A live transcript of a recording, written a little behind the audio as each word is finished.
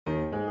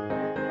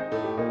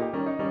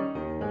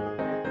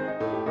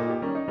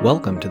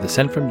Welcome to the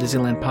Sent from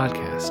Disneyland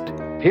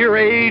podcast. Here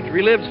age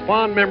relives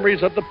fond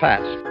memories of the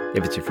past.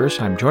 If it's your first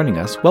time joining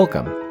us,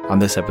 welcome. On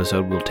this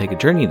episode, we'll take a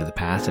journey into the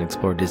past and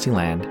explore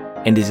Disneyland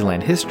and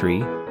Disneyland history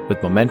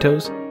with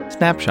mementos,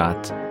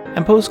 snapshots,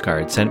 and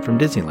postcards sent from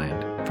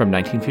Disneyland from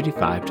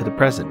 1955 to the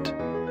present.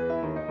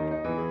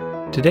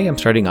 Today I'm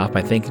starting off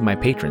by thanking my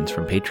patrons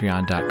from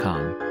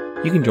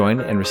patreon.com. You can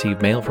join and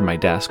receive mail from my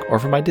desk or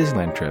from my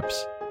Disneyland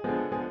trips.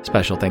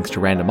 Special thanks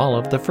to Random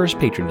Olive, the first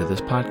patron to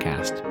this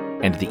podcast,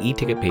 and to the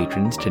e-ticket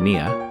patrons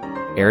Tania,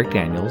 Eric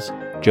Daniels,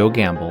 Joe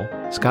Gamble,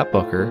 Scott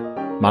Booker,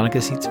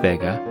 Monica Seitz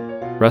Vega,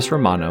 Russ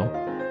Romano,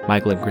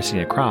 Michael and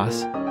Christina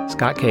Cross,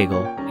 Scott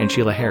Cagle, and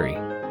Sheila Harry.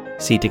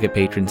 C-ticket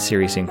patrons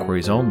Serious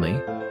Inquiries Only,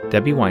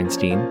 Debbie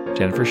Weinstein,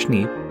 Jennifer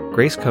Schneep,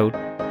 Grace Coate,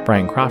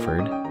 Brian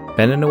Crawford,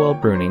 Ben and Noel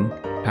Bruning,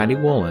 Patty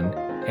Wolin,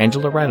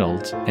 Angela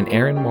Reynolds, and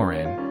Aaron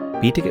Moran.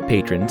 B-ticket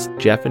patrons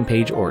Jeff and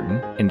Paige Orton,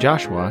 and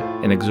Joshua,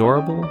 and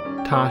Inexorable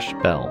Tosh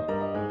Bell.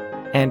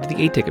 And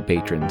the A-ticket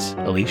patrons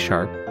Elise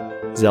Sharp,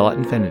 Zealot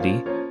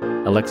Infinity,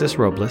 Alexis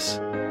Robles,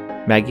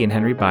 Maggie and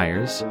Henry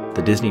Byers,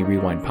 the Disney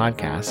Rewind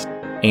podcast,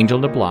 Angel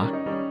DeBlock,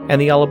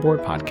 and the All Aboard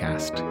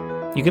podcast.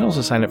 You can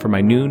also sign up for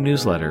my new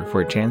newsletter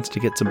for a chance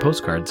to get some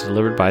postcards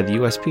delivered by the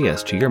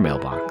USPS to your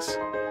mailbox.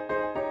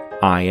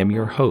 I am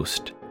your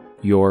host,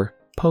 your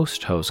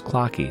post-host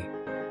Clocky,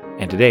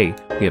 and today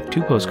we have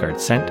 2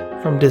 postcards sent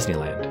from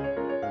Disneyland.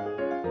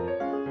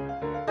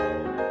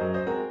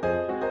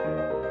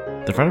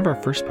 The front of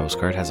our first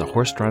postcard has a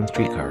horse-drawn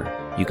streetcar.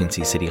 You can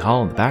see City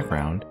Hall in the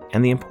background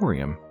and the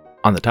Emporium.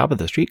 On the top of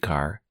the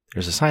streetcar,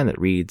 there's a sign that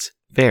reads,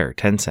 Fare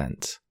 10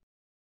 cents.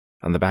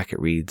 On the back it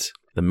reads,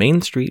 The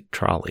Main Street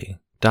Trolley.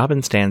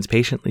 Dobbin stands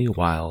patiently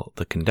while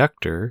the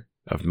conductor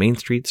of Main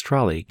Street's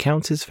trolley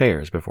counts his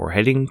fares before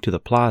heading to the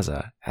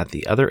plaza at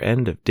the other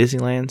end of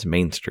Disneyland's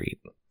Main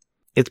Street.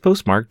 It's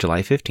postmarked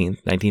July 15,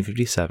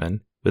 1957,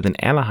 with an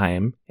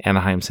Anaheim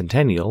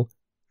Centennial,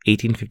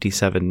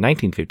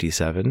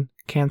 1857-1957,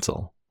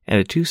 cancel, and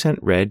a 2-cent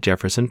red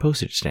Jefferson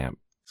postage stamp,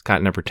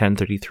 Scott number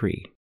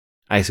 1033.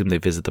 I assume they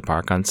visit the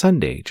park on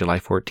Sunday, July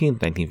 14,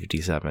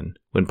 1957,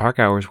 when park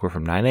hours were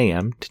from 9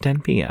 a.m. to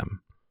 10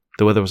 p.m.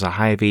 The weather was a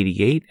high of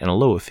 88 and a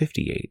low of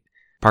 58.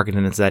 Park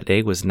attendance that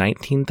day was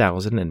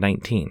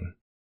 19,019.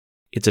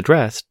 It's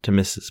addressed to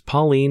Mrs.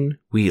 Pauline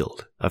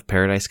Wield of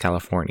Paradise,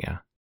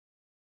 California.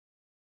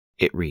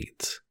 It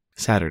reads,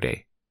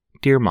 Saturday.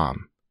 Dear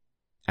Mom,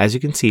 as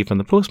you can see from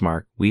the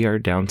postmark, we are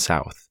down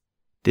south.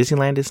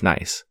 Disneyland is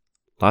nice,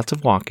 lots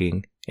of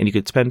walking, and you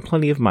could spend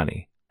plenty of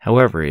money.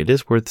 However, it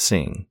is worth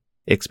seeing.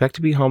 Expect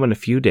to be home in a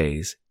few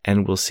days,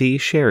 and we'll see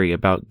Sherry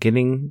about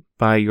getting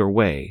by your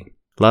way.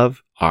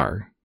 Love,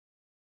 R.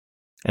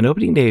 An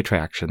opening day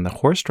attraction, the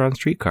horse-drawn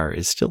streetcar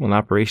is still in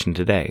operation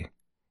today.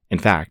 In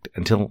fact,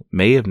 until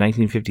May of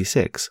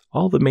 1956,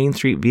 all the Main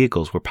Street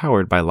vehicles were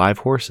powered by live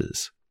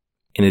horses.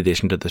 In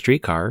addition to the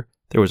streetcar,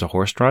 there was a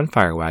horse-drawn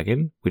fire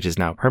wagon, which is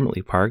now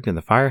permanently parked in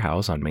the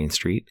firehouse on Main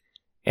Street,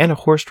 and a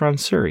horse-drawn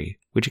surrey,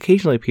 which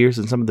occasionally appears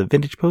in some of the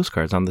vintage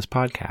postcards on this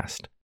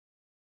podcast.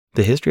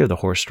 The history of the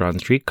horse-drawn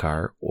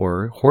streetcar,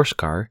 or horse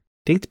car,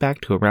 dates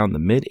back to around the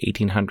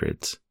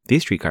mid-1800s.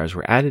 These streetcars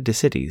were added to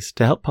cities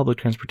to help public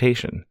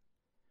transportation.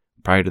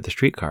 Prior to the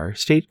streetcar,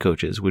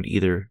 stagecoaches would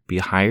either be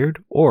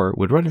hired or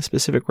would run a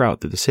specific route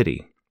through the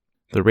city.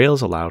 The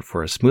rails allowed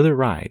for a smoother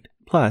ride,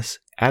 plus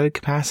added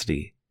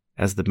capacity,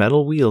 as the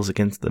metal wheels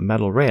against the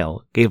metal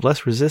rail gave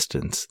less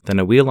resistance than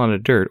a wheel on a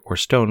dirt or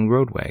stone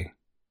roadway.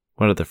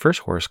 One of the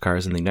first horse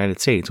cars in the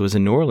United States was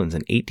in New Orleans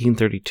in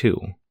 1832.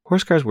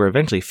 Horse cars were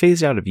eventually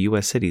phased out of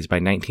U.S. cities by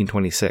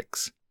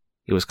 1926.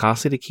 It was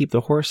costly to keep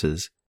the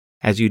horses,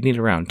 as you'd need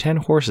around 10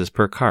 horses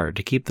per car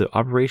to keep the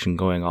operation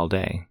going all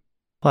day.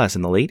 Plus,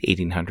 in the late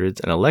 1800s,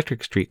 an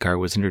electric streetcar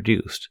was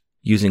introduced,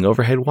 using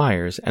overhead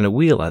wires and a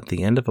wheel at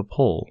the end of a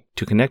pole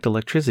to connect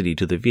electricity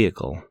to the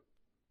vehicle.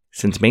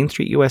 Since Main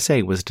Street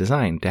USA was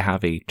designed to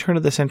have a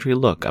turn-of-the-century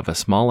look of a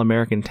small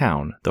American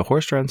town, the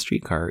horse-drawn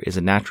streetcar is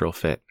a natural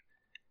fit.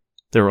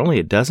 There are only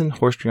a dozen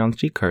horse-drawn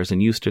streetcars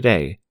in use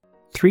today.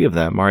 3 of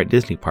them are at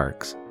Disney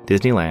parks,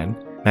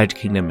 Disneyland, Magic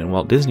Kingdom and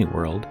Walt Disney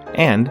World,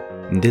 and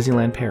in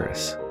Disneyland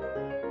Paris.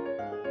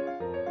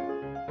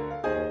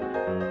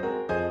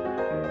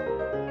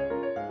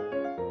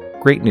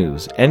 Great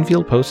news!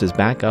 Enfield Post is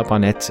back up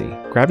on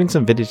Etsy. Grabbing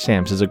some vintage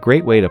stamps is a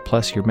great way to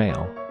plus your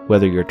mail,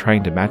 whether you're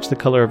trying to match the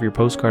color of your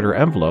postcard or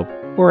envelope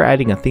or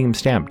adding a themed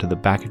stamp to the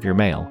back of your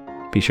mail.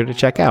 Be sure to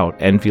check out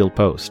Enfield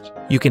Post.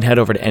 You can head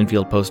over to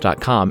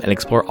enfieldpost.com and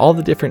explore all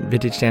the different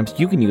vintage stamps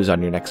you can use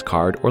on your next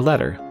card or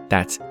letter.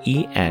 That's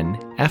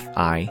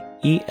ENFIELDPOST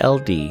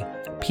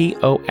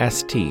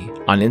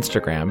on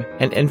Instagram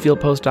and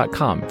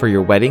enfieldpost.com for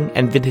your wedding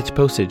and vintage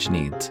postage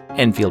needs.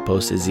 Enfield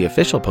Post is the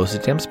official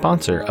postage stamp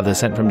sponsor of the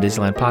Sent from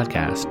Disneyland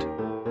podcast.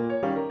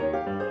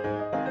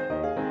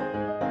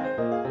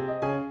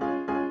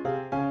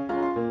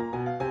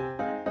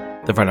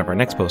 The front of our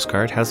next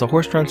postcard has a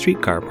horse-drawn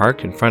streetcar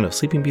parked in front of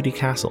Sleeping Beauty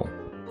Castle.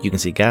 You can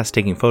see guests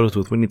taking photos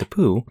with Winnie the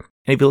Pooh,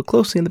 and if you look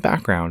closely in the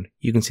background,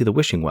 you can see the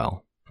wishing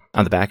well.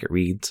 On the back it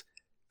reads,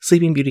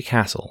 Sleeping Beauty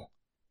Castle,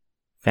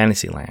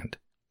 Fantasyland.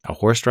 A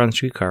horse-drawn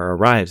streetcar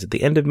arrives at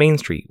the end of Main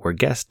Street where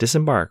guests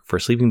disembark for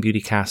Sleeping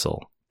Beauty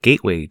Castle,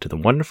 gateway to the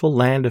wonderful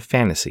land of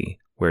fantasy,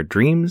 where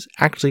dreams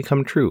actually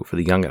come true for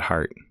the young at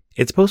heart.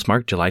 It's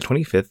postmarked July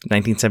 25th,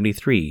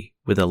 1973,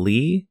 with a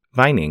Lee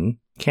Vining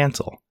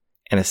cancel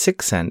and a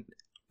 6-cent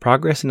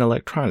Progress in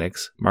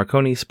Electronics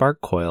Marconi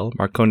Spark Coil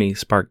Marconi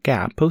Spark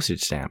Gap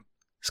postage stamp,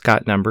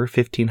 Scott number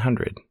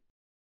 1500.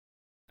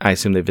 I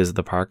assume they visit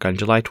the park on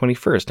July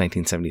 21st,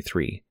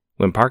 1973,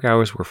 when park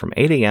hours were from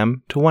 8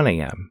 a.m. to 1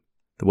 a.m.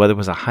 The weather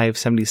was a high of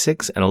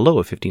 76 and a low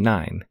of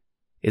 59.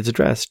 It's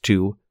addressed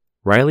to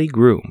Riley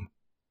Groom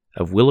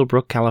of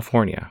Willowbrook,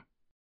 California.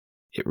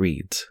 It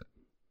reads,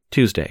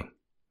 Tuesday.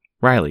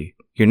 Riley,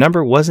 your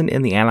number wasn't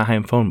in the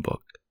Anaheim phone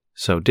book,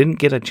 so didn't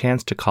get a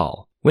chance to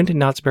call. Went to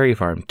Knott's Berry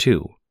Farm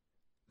too.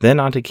 Then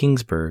on to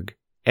Kingsburg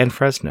and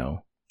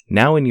Fresno.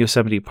 Now in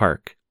Yosemite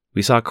Park.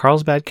 We saw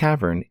Carlsbad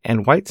Cavern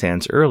and White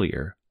Sands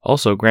earlier,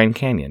 also Grand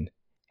Canyon.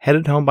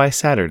 Headed home by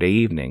Saturday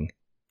evening.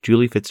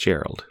 Julie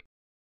Fitzgerald.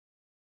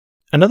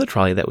 Another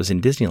trolley that was in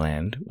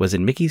Disneyland was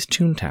in Mickey's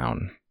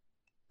Toontown.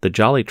 The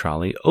Jolly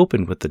Trolley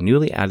opened with the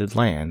newly added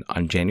land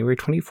on January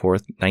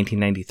 24th,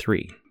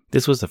 1993.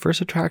 This was the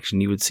first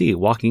attraction you would see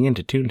walking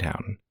into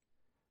Toontown.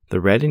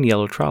 The red and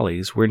yellow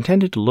trolleys were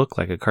intended to look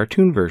like a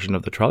cartoon version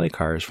of the trolley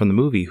cars from the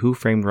movie Who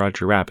Framed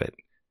Roger Rabbit.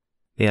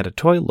 They had a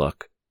toy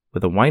look,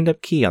 with a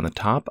wind-up key on the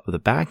top of the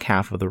back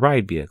half of the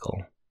ride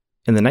vehicle.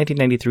 In the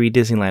 1993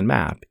 Disneyland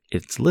map,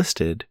 it's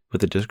listed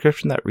with a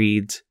description that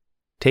reads,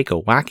 Take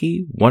a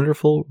wacky,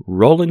 wonderful,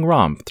 rolling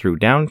romp through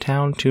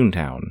downtown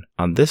Toontown.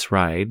 On this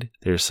ride,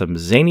 there's some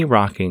zany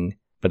rocking,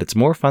 but it's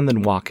more fun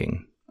than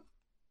walking.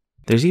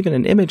 There's even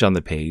an image on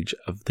the page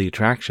of the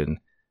attraction,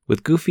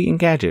 with Goofy and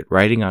Gadget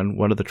riding on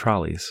one of the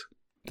trolleys.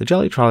 The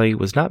Jolly Trolley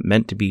was not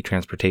meant to be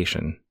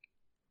transportation.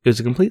 It was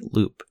a complete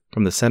loop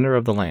from the center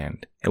of the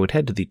land, and would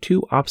head to the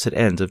two opposite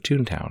ends of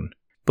Toontown,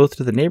 both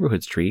to the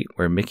neighborhood street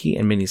where Mickey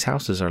and Minnie's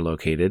houses are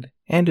located,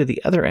 and to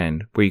the other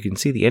end where you can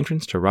see the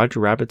entrance to Roger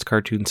Rabbit's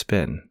cartoon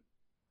spin.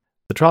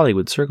 The trolley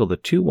would circle the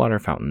two water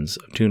fountains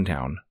of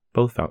Toontown.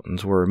 Both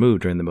fountains were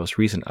removed during the most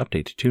recent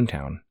update to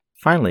Toontown.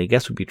 Finally,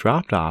 guests would be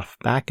dropped off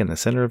back in the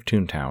center of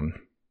Toontown.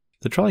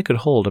 The trolley could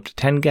hold up to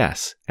 10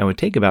 guests and would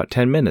take about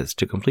 10 minutes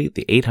to complete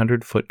the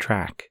 800-foot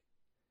track.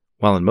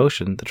 While in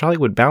motion, the trolley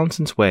would bounce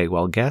and sway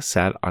while guests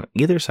sat on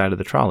either side of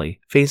the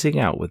trolley, facing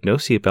out with no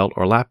seatbelt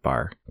or lap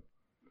bar.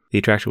 The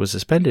attraction was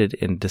suspended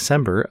in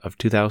December of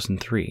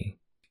 2003.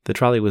 The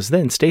trolley was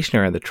then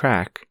stationary on the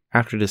track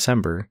after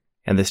December,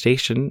 and the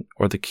station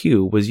or the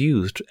queue was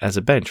used as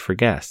a bench for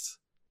guests.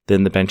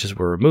 Then the benches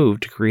were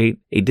removed to create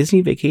a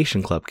Disney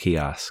Vacation Club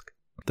kiosk.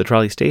 The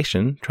trolley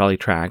station, trolley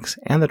tracks,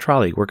 and the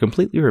trolley were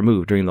completely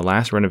removed during the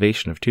last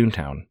renovation of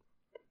Toontown.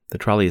 The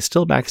trolley is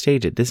still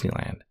backstage at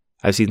Disneyland.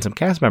 I've seen some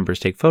cast members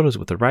take photos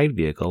with the ride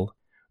vehicle.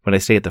 When I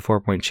stay at the 4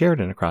 Point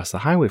Sheraton across the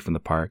highway from the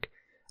park,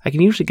 I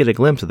can usually get a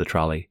glimpse of the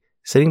trolley,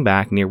 sitting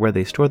back near where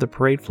they store the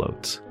parade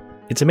floats.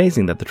 It's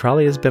amazing that the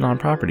trolley has been on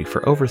property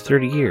for over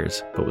 30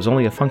 years, but was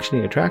only a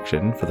functioning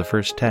attraction for the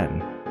first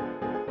 10.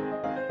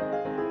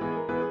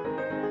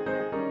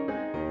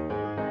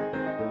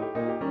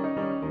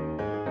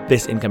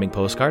 This incoming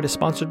postcard is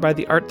sponsored by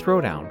the Art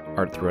Throwdown.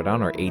 Art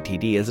Throwdown, or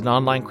ATD, is an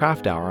online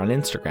craft hour on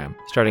Instagram,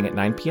 starting at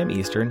 9 p.m.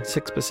 Eastern,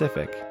 6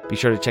 Pacific. Be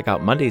sure to check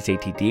out Monday's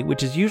ATD,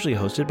 which is usually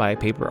hosted by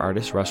paper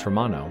artist Russ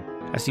Romano.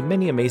 I've seen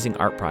many amazing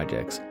art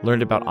projects,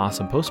 learned about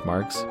awesome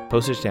postmarks,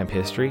 postage stamp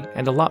history,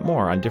 and a lot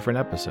more on different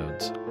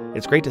episodes.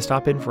 It's great to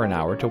stop in for an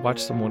hour to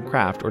watch someone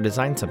craft or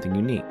design something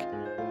unique.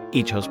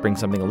 Each host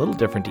brings something a little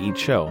different to each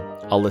show.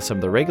 I'll list some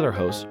of the regular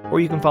hosts, or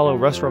you can follow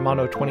Russ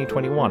Romano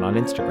 2021 on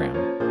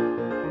Instagram.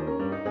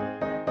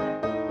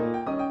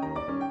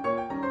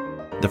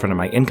 The front of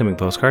my incoming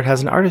postcard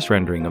has an artist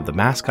rendering of the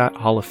Mascot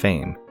Hall of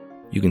Fame.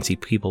 You can see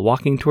people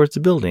walking towards the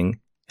building,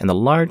 and the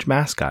large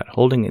mascot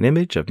holding an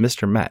image of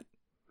Mr. Met.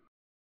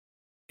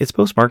 It's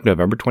postmarked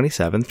November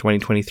 27,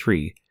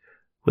 2023,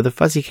 with a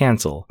fuzzy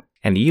cancel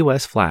and a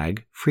U.S.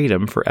 flag,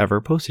 Freedom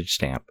Forever postage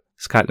stamp,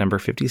 Scott number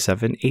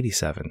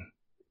 5787.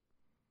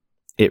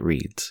 It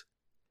reads,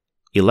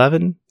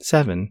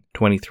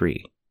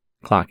 11/7/23,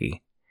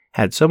 Clocky.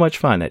 Had so much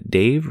fun at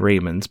Dave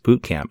Raymond's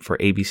boot camp for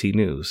ABC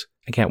News.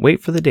 I can't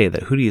wait for the day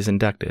that Hootie is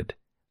inducted.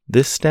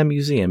 This STEM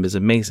museum is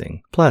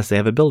amazing. Plus, they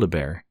have a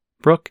Build-A-Bear,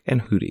 Brooke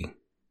and Hootie.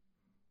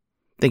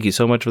 Thank you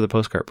so much for the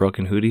postcard, Brooke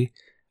and Hootie.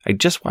 I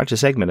just watched a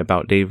segment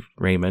about Dave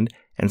Raymond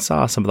and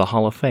saw some of the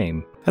Hall of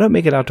Fame. I don't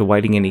make it out to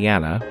Whiting,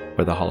 Indiana,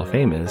 where the Hall of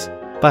Fame is,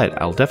 but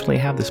I'll definitely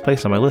have this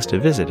place on my list to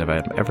visit if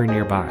I'm ever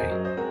nearby.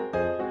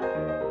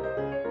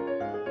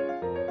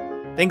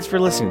 Thanks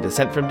for listening to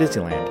Sent from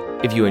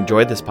Disneyland. If you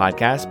enjoyed this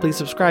podcast, please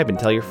subscribe and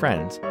tell your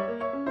friends.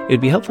 It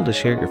would be helpful to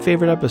share your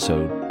favorite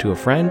episode to a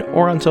friend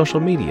or on social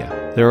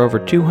media. There are over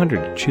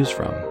 200 to choose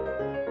from.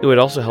 It would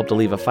also help to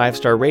leave a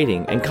 5-star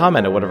rating and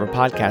comment at whatever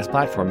podcast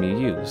platform you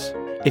use.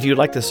 If you'd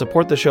like to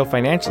support the show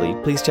financially,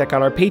 please check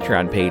out our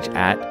Patreon page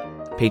at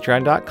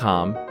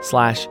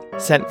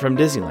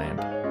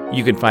patreon.com/SentFromDisneyland.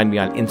 You can find me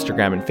on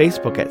Instagram and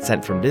Facebook at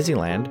Sent From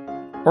Disneyland,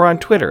 or on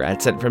Twitter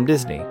at Sent From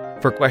Disney.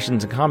 For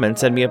questions and comments,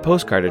 send me a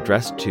postcard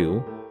addressed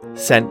to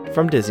Sent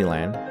from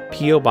Disneyland,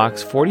 P.O.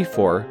 Box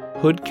 44,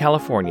 Hood,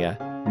 California,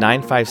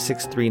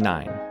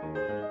 95639.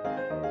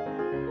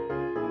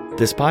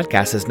 This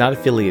podcast is not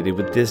affiliated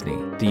with Disney,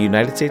 the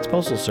United States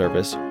Postal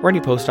Service, or any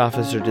post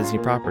office or Disney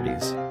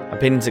properties.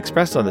 Opinions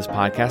expressed on this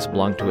podcast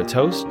belong to its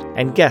host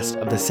and guests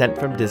of the Sent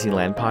from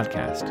Disneyland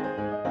podcast.